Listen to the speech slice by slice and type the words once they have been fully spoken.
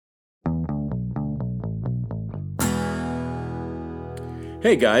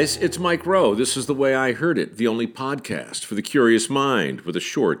Hey guys, it's Mike Rowe. This is The Way I Heard It, the only podcast for the curious mind with a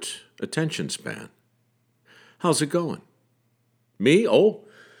short attention span. How's it going? Me? Oh,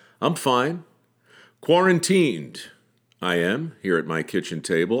 I'm fine. Quarantined. I am, here at my kitchen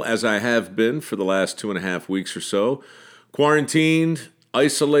table, as I have been for the last 2.5 weeks or so. Quarantined,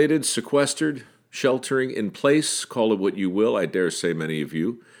 isolated, sequestered, sheltering in place, call it what you will. I dare say many of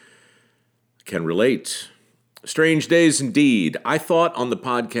you can relate. Strange days indeed. I thought on the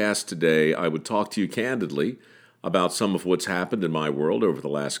podcast today I would talk to you candidly about some of what's happened in my world over the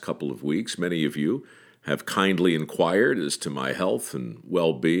last couple of weeks. Many of you have kindly inquired as to my health and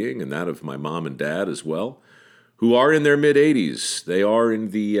well-being, and that of my mom and dad as well, who are in their mid-80s. They are in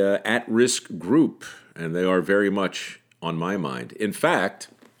the at-risk group, and they are very much on my mind. In fact,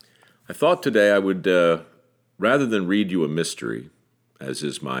 I thought today I would, rather than read you a mystery, as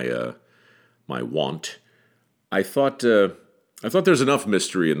is my wont, I thought there's enough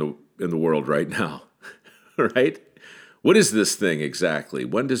mystery in the world right now, right? What is this thing exactly?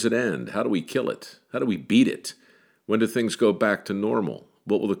 When does it end? How do we kill it? How do we beat it? When do things go back to normal?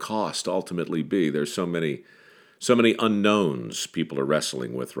 What will the cost ultimately be? There's so many unknowns people are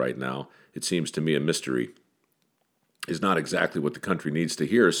wrestling with right now. It seems to me a mystery is not exactly what the country needs to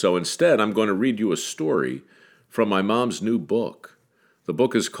hear. So instead, I'm going to read you a story from my mom's new book. The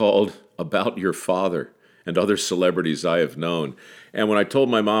book is called About Your Father and Other Celebrities I Have Known. And when I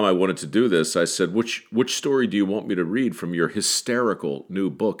told my mom I wanted to do this, I said, which story do you want me to read from your hysterical new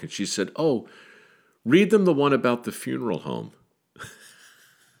book? And she said, oh, read them the one about the funeral home.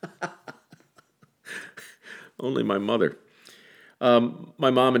 Only my mother. My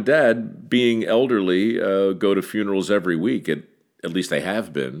mom and dad, being elderly, go to funerals every week. At least they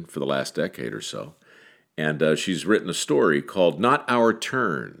have been for the last decade or so. And she's written a story called Not Our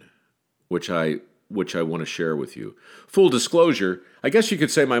Turn, which I want to share with you. Full disclosure, I guess you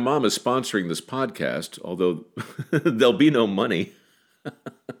could say my mom is sponsoring this podcast, although there'll be no money.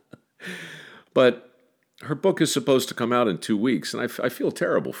 But her book is supposed to come out in 2 weeks, and I feel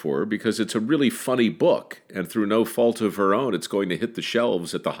terrible for her because it's a really funny book, and through no fault of her own, it's going to hit the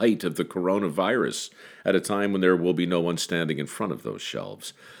shelves at the height of the coronavirus at a time when there will be no one standing in front of those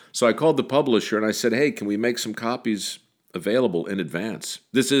shelves. So I called the publisher and I said, hey, can we make some copies available in advance?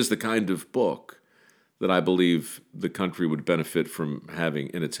 This is the kind of book that I believe the country would benefit from having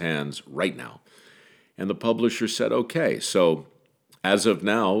in its hands right now. And the publisher said, okay, so as of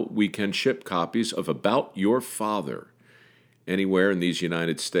now, we can ship copies of About Your Father anywhere in these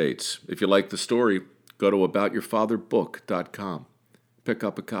United States. If you like the story, go to aboutyourfatherbook.com. Pick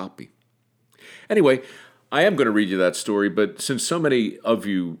up a copy. Anyway, I am going to read you that story, but since so many of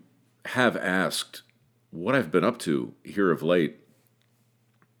you have asked what I've been up to here of late,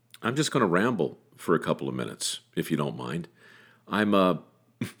 I'm just going to ramble for a couple of minutes, if you don't mind.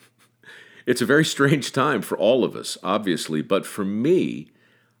 It's a very strange time for all of us, obviously, but for me,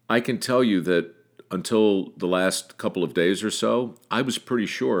 I can tell you that until the last couple of days or so, I was pretty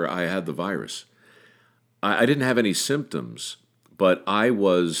sure I had the virus. I didn't have any symptoms, but I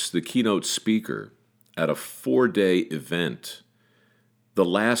was the keynote speaker at a 4-day event, the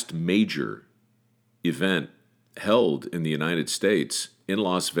last major event held in the United States in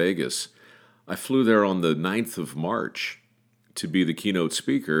Las Vegas. I flew there on the 9th of March to be the keynote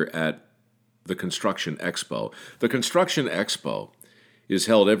speaker at the Construction Expo. The Construction Expo is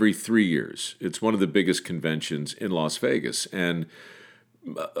held every 3 years. It's one of the biggest conventions in Las Vegas, and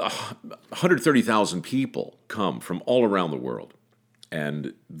 130,000 people come from all around the world.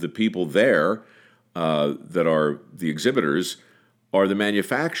 And the people there that are the exhibitors are the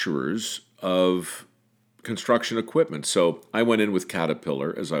manufacturers of construction equipment. So I went in with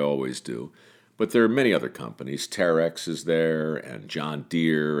Caterpillar, as I always do. But there are many other companies. Terex is there, and John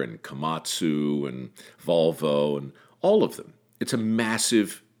Deere, and Komatsu, and Volvo, and all of them. It's a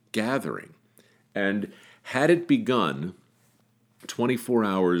massive gathering. And had it begun 24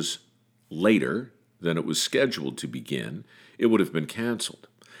 hours later than it was scheduled to begin, it would have been canceled.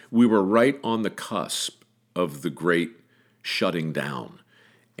 We were right on the cusp of the great shutting down.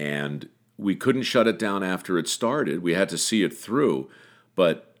 And we couldn't shut it down after it started. We had to see it through.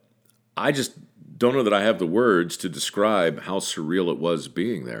 But I just don't know that I have the words to describe how surreal it was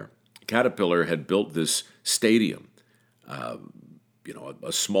being there. Caterpillar had built this stadium, a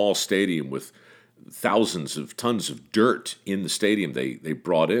small stadium with thousands of tons of dirt in the stadium they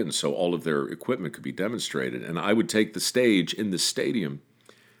brought in so all of their equipment could be demonstrated. And I would take the stage in the stadium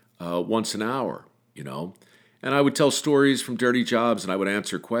once an hour, And I would tell stories from dirty jobs, and I would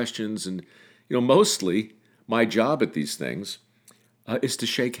answer questions. And, mostly my job at these things is to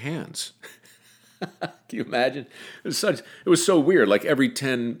shake hands. Can you imagine? It was so weird. Like every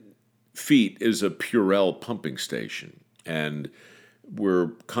 10 feet is a Purell pumping station. And we're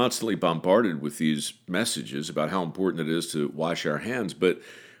constantly bombarded with these messages about how important it is to wash our hands. But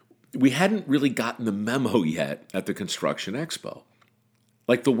we hadn't really gotten the memo yet at the Construction Expo.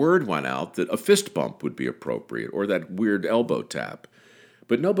 Like the word went out that a fist bump would be appropriate or that weird elbow tap.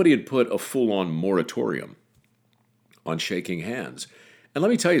 But nobody had put a full-on moratorium on shaking hands. And let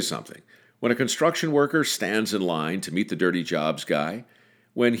me tell you something. When a construction worker stands in line to meet the dirty jobs guy,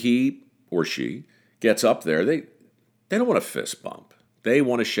 when he or she gets up there, they don't want a fist bump. They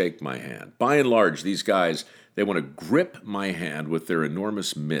want to shake my hand. By and large, these guys, they want to grip my hand with their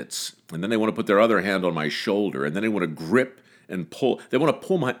enormous mitts, and then they want to put their other hand on my shoulder, and then they want to grip and pull. They want to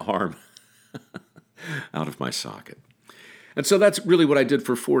pull my arm out of my socket. And so that's really what I did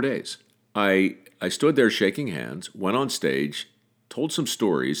for 4 days. I stood there shaking hands, went on stage, told some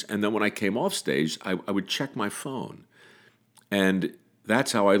stories, and then when I came off stage, I would check my phone. And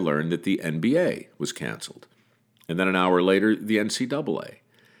that's how I learned that the NBA was canceled. And then an hour later, the NCAA.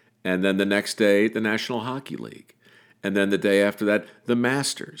 And then the next day, the National Hockey League. And then the day after that, the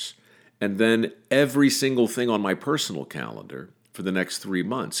Masters. And then every single thing on my personal calendar for the next 3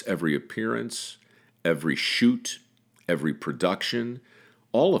 months, every appearance, every shoot, every production,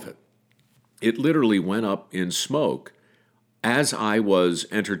 all of it. It literally went up in smoke as I was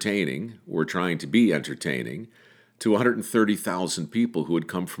entertaining, or trying to be entertaining, to 130,000 people who had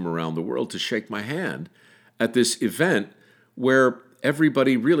come from around the world to shake my hand at this event where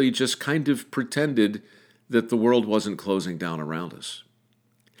everybody really just kind of pretended that the world wasn't closing down around us.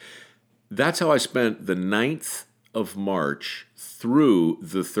 That's how I spent the 9th of March through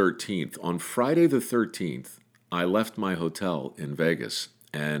the 13th. On Friday the 13th, I left my hotel in Vegas,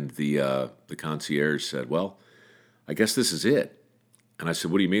 and the concierge said, well, I guess this is it. And I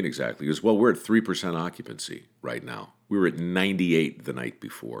said, what do you mean exactly? He goes, well, we're at 3% occupancy right now. We were at 98 the night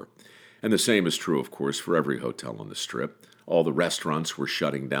before. And the same is true, of course, for every hotel on the Strip. All the restaurants were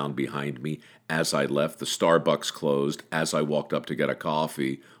shutting down behind me as I left. The Starbucks closed as I walked up to get a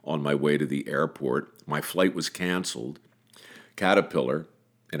coffee on my way to the airport. My flight was canceled. Caterpillar,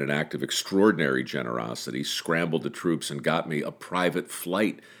 in an act of extraordinary generosity, scrambled the troops and got me a private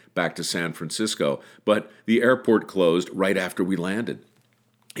flight back to San Francisco. But the airport closed right after we landed.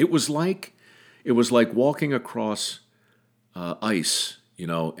 It was like walking across ice,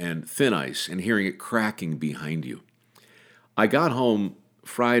 and thin ice, and hearing it cracking behind you. I got home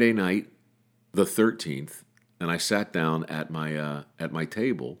Friday night, the 13th, and I sat down at my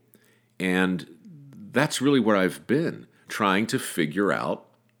table, and that's really where I've been, trying to figure out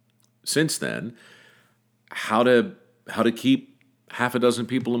since then how to keep half a dozen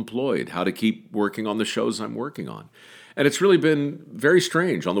people employed, how to keep working on the shows I'm working on. And it's really been very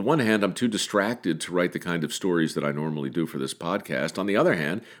strange. On the one hand, I'm too distracted to write the kind of stories that I normally do for this podcast. On the other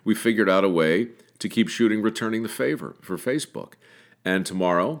hand, we figured out a way to keep shooting Returning the Favor for Facebook. And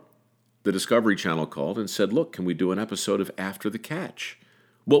tomorrow, the Discovery Channel called and said, look, can we do an episode of After the Catch?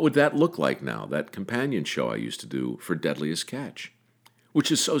 What would that look like now, that companion show I used to do for Deadliest Catch?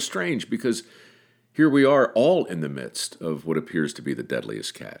 Which is so strange because here we are all in the midst of what appears to be the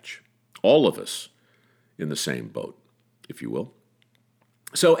deadliest catch. All of us in the same boat, if you will.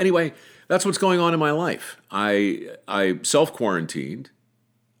 So anyway, that's what's going on in my life. I self-quarantined,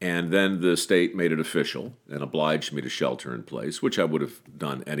 and then the state made it official and obliged me to shelter in place, which I would have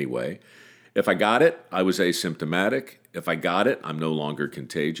done anyway. If I got it, I was asymptomatic. If I got it, I'm no longer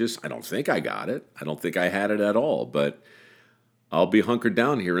contagious. I don't think I got it. I don't think I had it at all, but I'll be hunkered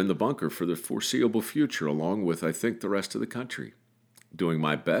down here in the bunker for the foreseeable future, along with, I think, the rest of the country, doing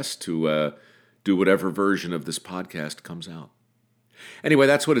my best to do whatever version of this podcast comes out. Anyway,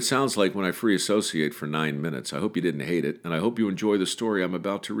 that's what it sounds like when I free associate for 9 minutes. I hope you didn't hate it, and I hope you enjoy the story I'm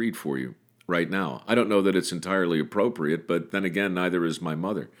about to read for you right now. I don't know that it's entirely appropriate, but then again, neither is my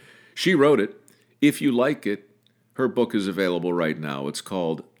mother. She wrote it. If you like it, her book is available right now. It's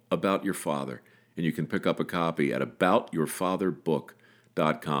called About Your Father, and you can pick up a copy at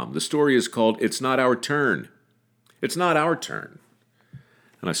aboutyourfatherbook.com. The story is called It's Not Our Turn. It's not our turn.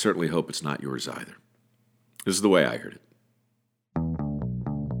 And I certainly hope it's not yours either. This is the way I heard it.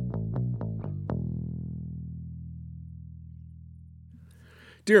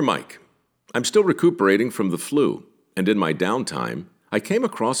 Dear Mike, I'm still recuperating from the flu, and in my downtime, I came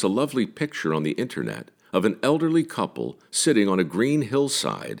across a lovely picture on the internet of an elderly couple sitting on a green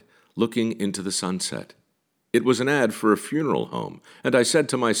hillside looking into the sunset. It was an ad for a funeral home, and I said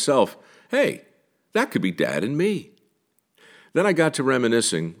to myself, hey, that could be Dad and me. Then I got to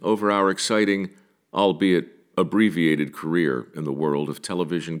reminiscing over our exciting, albeit abbreviated career in the world of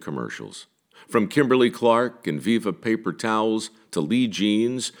television commercials. From Kimberly-Clark and Viva paper towels to Lee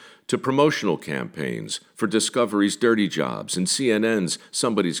jeans to promotional campaigns for Discovery's Dirty Jobs and CNN's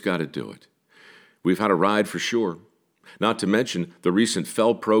Somebody's Gotta Do It. We've had a ride for sure. Not to mention the recent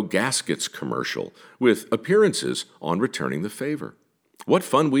Felpro Gaskets commercial with appearances on Returning the Favor. What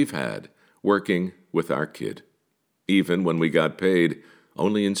fun we've had working with our kid, even when we got paid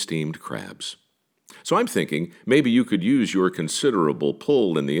only in steamed crabs. So I'm thinking maybe you could use your considerable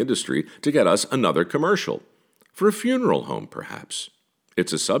pull in the industry to get us another commercial. For a funeral home, perhaps.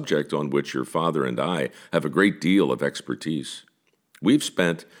 It's a subject on which your father and I have a great deal of expertise. We've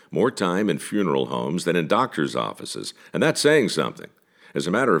spent more time in funeral homes than in doctors' offices, and that's saying something. As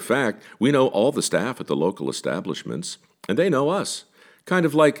a matter of fact, we know all the staff at the local establishments, and they know us, kind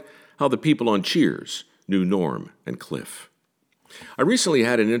of like how the people on Cheers knew Norm and Cliff. I recently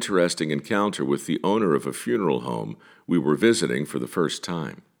had an interesting encounter with the owner of a funeral home we were visiting for the first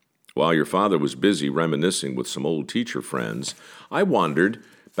time. While your father was busy reminiscing with some old teacher friends, I wandered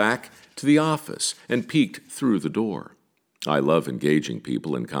back to the office and peeked through the door. I love engaging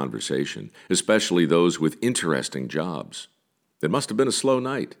people in conversation, especially those with interesting jobs. It must have been a slow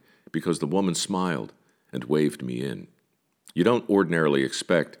night because the woman smiled and waved me in. You don't ordinarily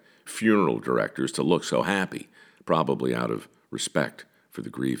expect funeral directors to look so happy, probably out of respect for the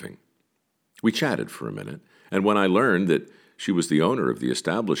grieving. We chatted for a minute, and when I learned that she was the owner of the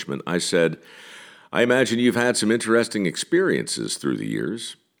establishment, I said, "I imagine you've had some interesting experiences through the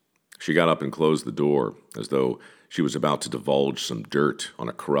years." She got up and closed the door, as though she was about to divulge some dirt on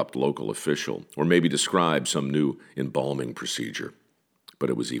a corrupt local official, or maybe describe some new embalming procedure. But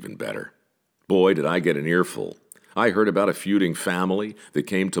it was even better. Boy, did I get an earful. I heard about a feuding family that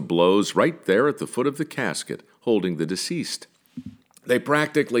came to blows right there at the foot of the casket, holding the deceased. "They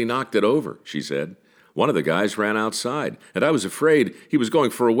practically knocked it over," she said. "One of the guys ran outside, and I was afraid he was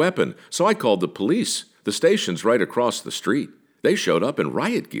going for a weapon, so I called the police. The station's right across the street. They showed up in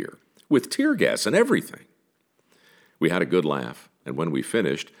riot gear, with tear gas and everything." We had a good laugh, and when we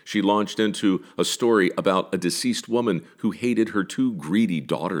finished, she launched into a story about a deceased woman who hated her 2 greedy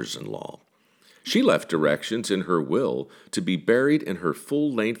daughters-in-law. She left directions in her will to be buried in her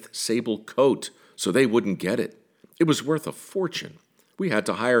full-length sable coat so they wouldn't get it. It was worth a fortune. We had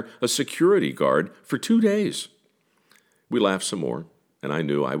to hire a security guard for 2 days. We laughed some more, and I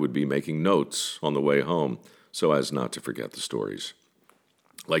knew I would be making notes on the way home so as not to forget the stories.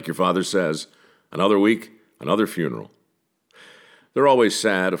 Like your father says, another week, another funeral. They're always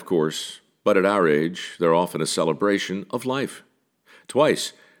sad, of course, but at our age, they're often a celebration of life.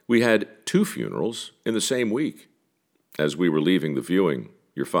 Twice, we had 2 funerals in the same week. As we were leaving the viewing,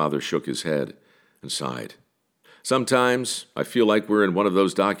 your father shook his head and sighed. Sometimes I feel like we're in one of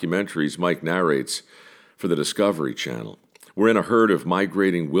those documentaries Mike narrates for the Discovery Channel. We're in a herd of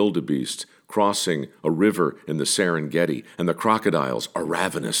migrating wildebeest crossing a river in the Serengeti, and the crocodiles are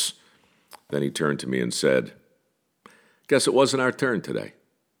ravenous. Then he turned to me and said, "Guess it wasn't our turn today.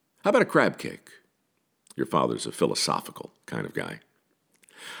 How about a crab cake?" Your father's a philosophical kind of guy.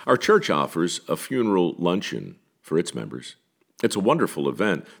 Our church offers a funeral luncheon for its members. It's a wonderful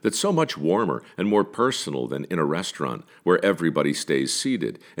event that's so much warmer and more personal than in a restaurant where everybody stays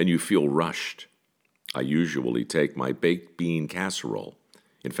seated and you feel rushed. I usually take my baked bean casserole.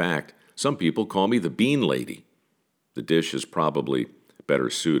 In fact, some people call me the bean lady. The dish is probably better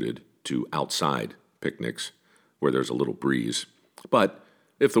suited to outside picnics where there's a little breeze. But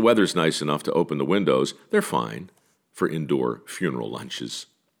if the weather's nice enough to open the windows, they're fine for indoor funeral lunches.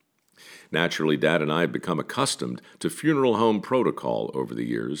 Naturally, Dad and I have become accustomed to funeral home protocol over the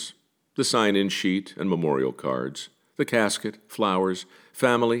years. The sign-in sheet and memorial cards, the casket, flowers,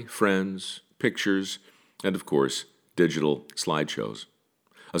 family, friends, pictures, and of course, digital slideshows.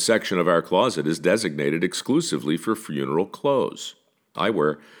 A section of our closet is designated exclusively for funeral clothes. I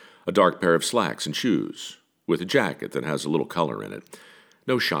wear a dark pair of slacks and shoes, with a jacket that has a little color in it.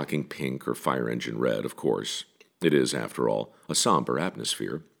 No shocking pink or fire engine red, of course. It is, after all, a somber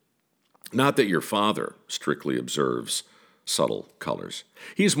atmosphere. Not that your father strictly observes subtle colors.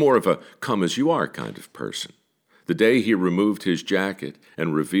 He's more of a come-as-you-are kind of person. The day he removed his jacket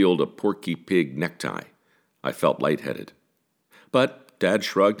and revealed a Porky Pig necktie, I felt lightheaded. But Dad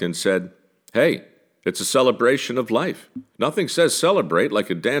shrugged and said, "Hey, it's a celebration of life. Nothing says celebrate like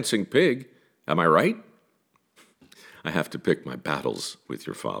a dancing pig. Am I right?" I have to pick my battles with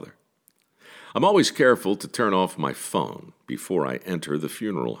your father. I'm always careful to turn off my phone before I enter the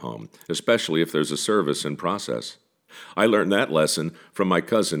funeral home, especially if there's a service in process. I learned that lesson from my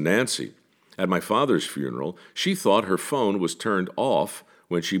cousin Nancy. At my father's funeral, she thought her phone was turned off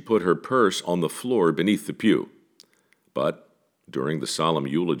when she put her purse on the floor beneath the pew. But during the solemn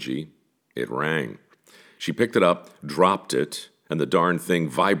eulogy, It rang. She picked it up, dropped it, and the darn thing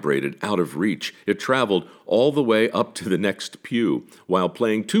vibrated out of reach. It traveled all the way up to the next pew while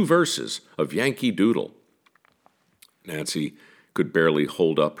playing 2 verses of Yankee Doodle. Nancy could barely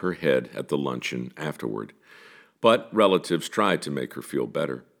hold up her head at the luncheon afterward, but relatives tried to make her feel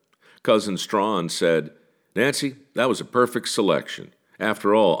better. Cousin Strawn said, "Nancy, that was a perfect selection.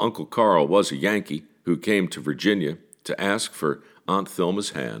 After all, Uncle Carl was a Yankee who came to Virginia to ask for Aunt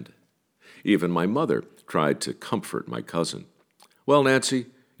Thelma's hand." Even my mother tried to comfort my cousin. "Well, Nancy,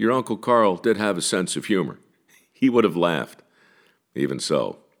 your Uncle Carl did have a sense of humor. He would have laughed." Even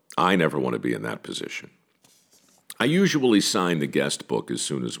so, I never want to be in that position. I usually sign the guest book as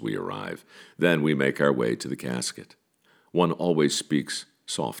soon as we arrive. Then we make our way to the casket. One always speaks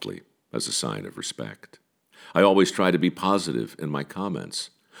softly as a sign of respect. I always try to be positive in my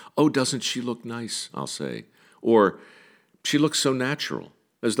comments. "Oh, doesn't she look nice?" I'll say. Or, "She looks so natural,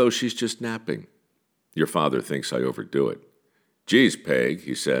 as though she's just napping." Your father thinks I overdo it. "Geez, Peg,"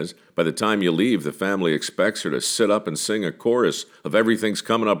 he says, "by the time you leave, the family expects her to sit up and sing a chorus of Everything's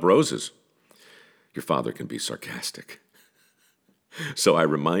Coming Up Roses." Your father can be sarcastic. So I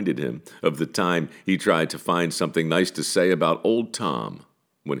reminded him of the time he tried to find something nice to say about old Tom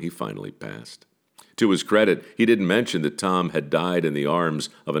when he finally passed. To his credit, he didn't mention that Tom had died in the arms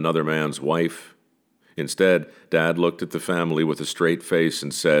of another man's wife. Instead, Dad looked at the family with a straight face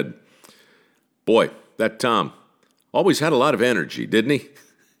and said, "Boy, that Tom always had a lot of energy, didn't he?"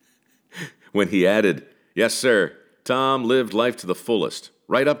 When he added, "Yes, sir, Tom lived life to the fullest,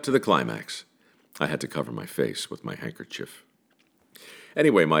 right up to the climax," I had to cover my face with my handkerchief.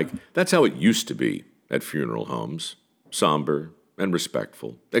 Anyway, Mike, that's how it used to be at funeral homes. Somber and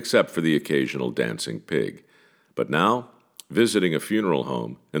respectful, except for the occasional dancing pig. But now, visiting a funeral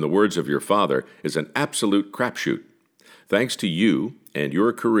home, in the words of your father, is an absolute crapshoot. Thanks to you and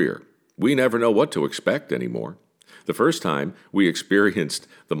your career, we never know what to expect anymore. The first time we experienced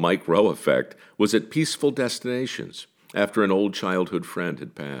the Mike Rowe effect was at Peaceful Destinations, after an old childhood friend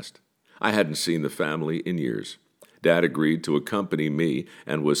had passed. I hadn't seen the family in years. Dad agreed to accompany me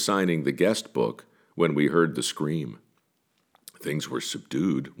and was signing the guest book when we heard the scream. Things were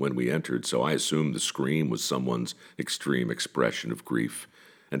subdued when we entered, so I assumed the scream was someone's extreme expression of grief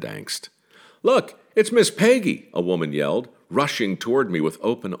and angst. "Look, it's Miss Peggy," a woman yelled, rushing toward me with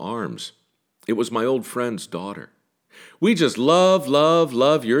open arms. It was my old friend's daughter. "We just love, love,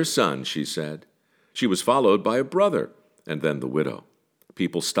 love your son," she said. She was followed by a brother and then the widow.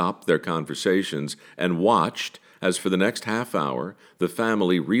 People stopped their conversations and watched as for the next half hour the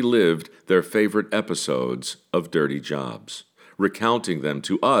family relived their favorite episodes of Dirty Jobs, recounting them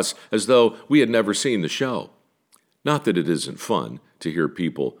to us as though we had never seen the show. Not that it isn't fun to hear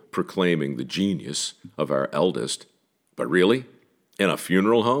people proclaiming the genius of our eldest, but really, in a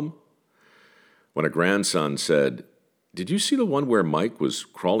funeral home? When a grandson said, "Did you see the one where Mike was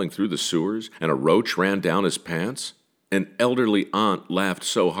crawling through the sewers and a roach ran down his pants?" An elderly aunt laughed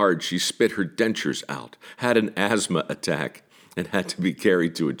so hard she spit her dentures out, had an asthma attack, and had to be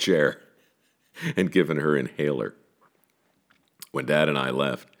carried to a chair and given her inhaler. When Dad and I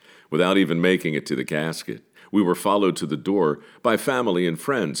left, without even making it to the casket, we were followed to the door by family and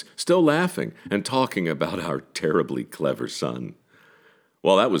friends, still laughing and talking about our terribly clever son.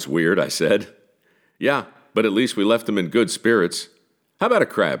 "Well, that was weird," I said. "Yeah, but at least we left them in good spirits. How about a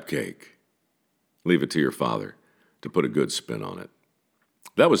crab cake?" Leave it to your father to put a good spin on it.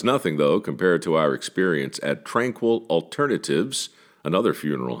 That was nothing, though, compared to our experience at Tranquil Alternatives, another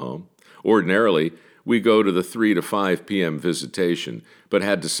funeral home. Ordinarily, we go to the 3 to 5 p.m. visitation, but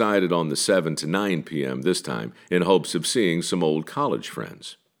had decided on the 7 to 9 p.m. this time in hopes of seeing some old college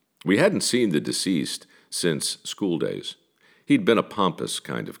friends. We hadn't seen the deceased since school days. He'd been a pompous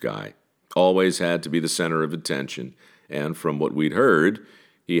kind of guy, always had to be the center of attention, and from what we'd heard,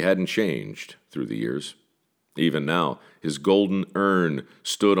 he hadn't changed through the years. Even now, his golden urn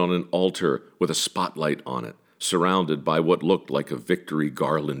stood on an altar with a spotlight on it, surrounded by what looked like a victory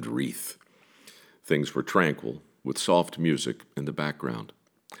garland wreath. Things were tranquil, with soft music in the background.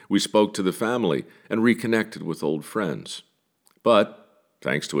 We spoke to the family and reconnected with old friends. But,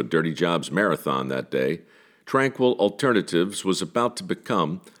 thanks to a Dirty Jobs marathon that day, Tranquil Alternatives was about to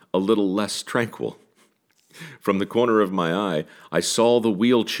become a little less tranquil. From the corner of my eye, I saw the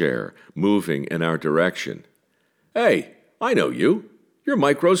wheelchair moving in our direction. "Hey, I know you. You're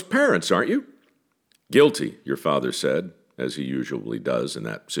Mike Rowe's parents, aren't you?" "Guilty," your father said, as he usually does in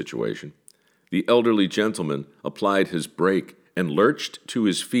that situation. The elderly gentleman applied his brake and lurched to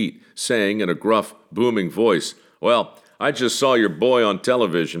his feet, saying in a gruff, booming voice, "Well, I just saw your boy on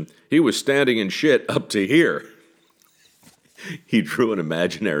television. He was standing in shit up to here." He drew an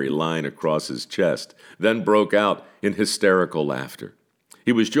imaginary line across his chest, then broke out in hysterical laughter.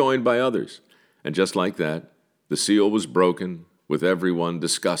 He was joined by others, and just like that, the seal was broken, with everyone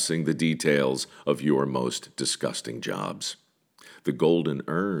discussing the details of your most disgusting jobs. The golden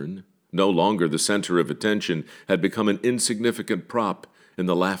urn, no longer the center of attention, had become an insignificant prop in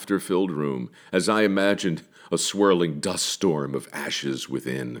the laughter-filled room, as I imagined a swirling dust storm of ashes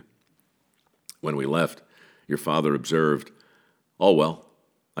within. When we left, your father observed, "Oh, well,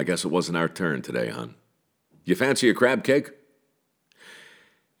 I guess it wasn't our turn today, hon. You fancy a crab cake?"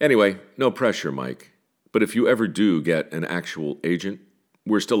 Anyway, no pressure, Mike. But if you ever do get an actual agent,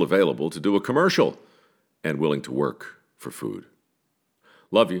 we're still available to do a commercial and willing to work for food.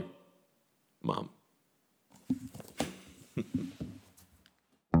 Love you, Mom.